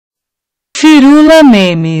Firula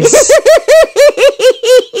Memes.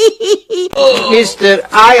 Mister,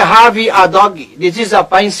 I have a dog. This is a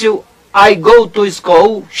pencil. I go to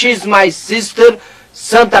school. She's my sister.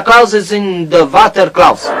 Santa Claus is in the water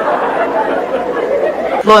Claus.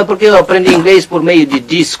 Não, é porque eu aprendi inglês por meio de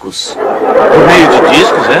discos. Por meio de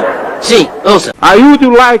discos, é? Sim, ouça. I would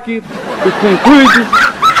like to conclude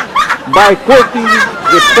by quoting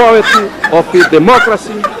the poet of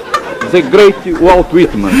democracy, the great Walt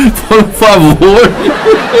Whitman. Por favor.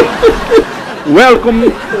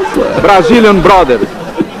 Welcome, Brazilian brothers.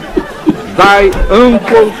 Thy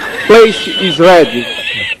uncle's place is ready.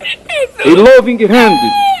 A loving hand,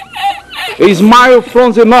 a smile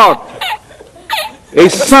from the north, a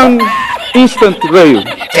sun instant rail.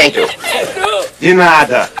 Thank you. De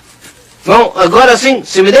nada. Bom, agora sim,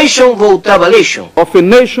 se me deixam, vou trabalhar. Of a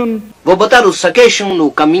nation. Vou botar o saqueixo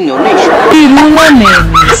no caminho nation. Firula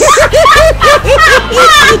Memes.